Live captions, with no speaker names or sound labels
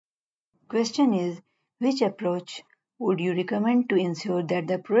Question is, which approach would you recommend to ensure that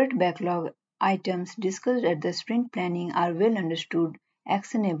the product backlog items discussed at the sprint planning are well understood,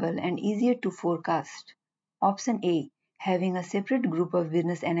 actionable, and easier to forecast? Option A, having a separate group of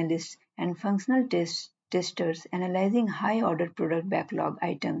business analysts and functional testers analyzing high order product backlog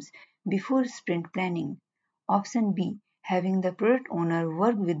items before sprint planning. Option B, having the product owner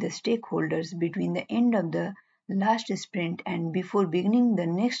work with the stakeholders between the end of the last sprint and before beginning the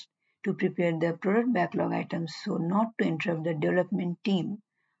next to prepare the product backlog items so not to interrupt the development team.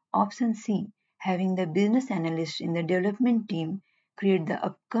 Option C, having the business analyst in the development team create the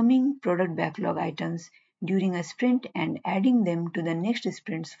upcoming product backlog items during a sprint and adding them to the next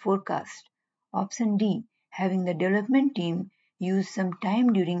sprint's forecast. Option D, having the development team use some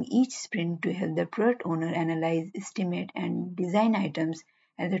time during each sprint to help the product owner analyze, estimate, and design items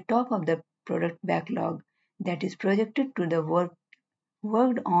at the top of the product backlog that is projected to the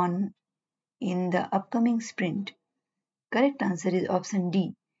worked on in the upcoming sprint. Correct answer is option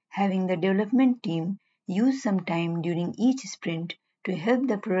D, having the development team use some time during each sprint to help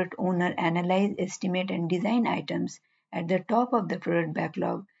the product owner analyze, estimate, and design items at the top of the product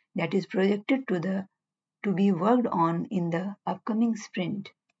backlog that is projected to be worked on in the upcoming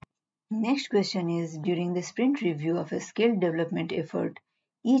sprint. Next question is, during the sprint review of a scaled development effort,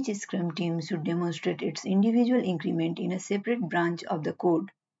 each Scrum team should demonstrate its individual increment in a separate branch of the code.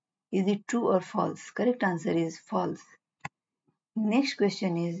 Is it true or false? Correct answer is false. Next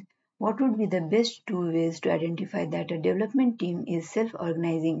question is, what would be the best two ways to identify that a development team is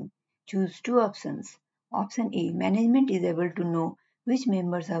self-organizing? Choose two options. Option A, management is able to know which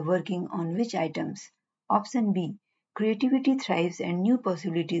members are working on which items. Option B, creativity thrives and new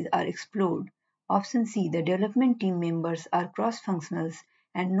possibilities are explored. Option C, the development team members are cross-functionals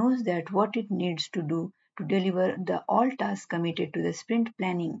and knows that what it needs to do to deliver the all tasks committed to the sprint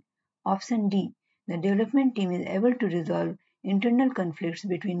planning. Option D, the development team is able to resolve internal conflicts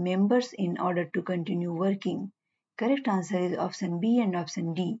between members in order to continue working. Correct answer is option B and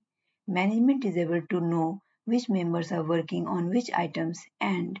option D. Management is able to know which members are working on which items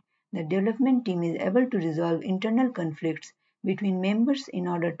and the development team is able to resolve internal conflicts between members in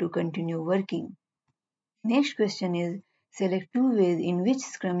order to continue working. Next question is, select two ways in which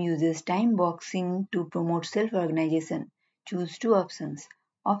Scrum uses time boxing to promote self-organization. Choose two options.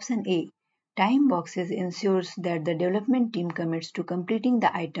 Option A, time boxes ensures that the development team commits to completing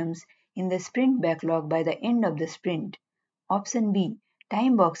the items in the sprint backlog by the end of the sprint. Option B,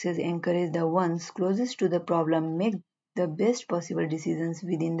 time boxes encourage the ones closest to the problem make the best possible decisions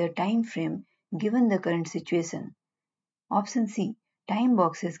within the time frame given the current situation. Option C, time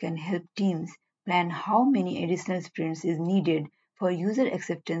boxes can help teams plan how many additional sprints is needed for user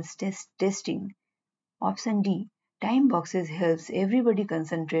acceptance testing. Option D, time boxes helps everybody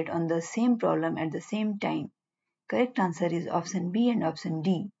concentrate on the same problem at the same time. Correct answer is option B and option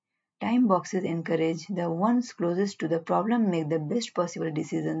D. Time boxes encourage the ones closest to the problem make the best possible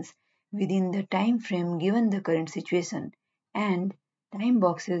decisions within the time frame given the current situation, and time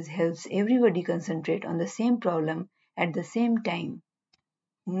boxes helps everybody concentrate on the same problem at the same time.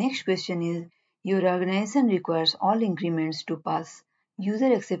 Next question is, your organization requires all increments to pass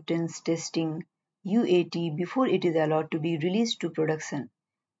user acceptance testing UAT before it is allowed to be released to production.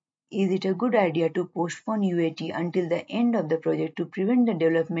 Is it a good idea to postpone UAT until the end of the project to prevent the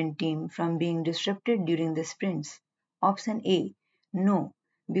development team from being disrupted during the sprints? Option A, no,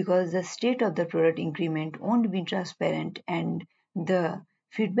 because the state of the product increment won't be transparent and the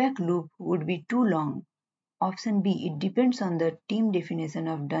feedback loop would be too long. Option B, it depends on the team definition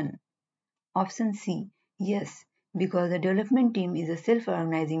of done. Option C, yes, because the development team is a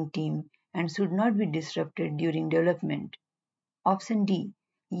self-organizing team and should not be disrupted during development. Option D,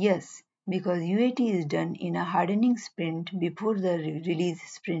 yes, because UAT is done in a hardening sprint before the release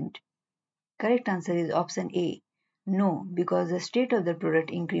sprint. Correct answer is option A, no, because the state of the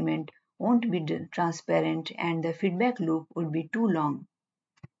product increment won't be transparent and the feedback loop would be too long.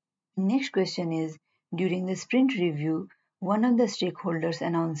 Next question is, during the sprint review, one of the stakeholders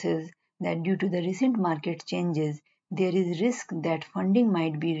announces that due to the recent market changes, there is risk that funding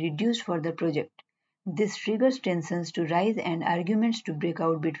might be reduced for the project. This triggers tensions to rise and arguments to break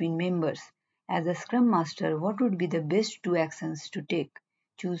out between members. As a Scrum Master, what would be the best two actions to take?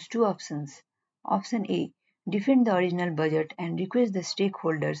 Choose two options. Option A, defend the original budget and request the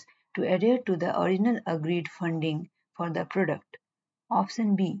stakeholders to adhere to the original agreed funding for the product.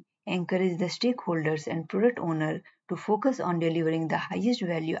 Option B, encourage the stakeholders and product owner to focus on delivering the highest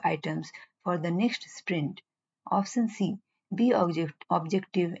value items for the next sprint. Option C, be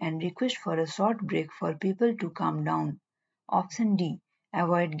objective and request for a short break for people to calm down. Option D,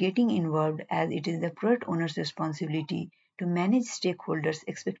 Avoid getting involved as it is the product owner's responsibility to manage stakeholders'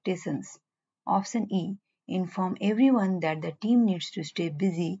 expectations. Option E. Inform everyone that the team needs to stay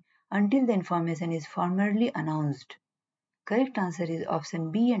busy until the information is formally announced. Correct answer is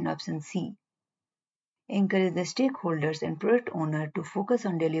option B and option C. Encourage the stakeholders and product owner to focus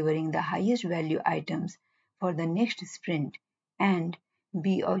on delivering the highest value items for the next sprint, and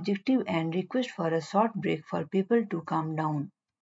be objective and request for a short break for people to calm down.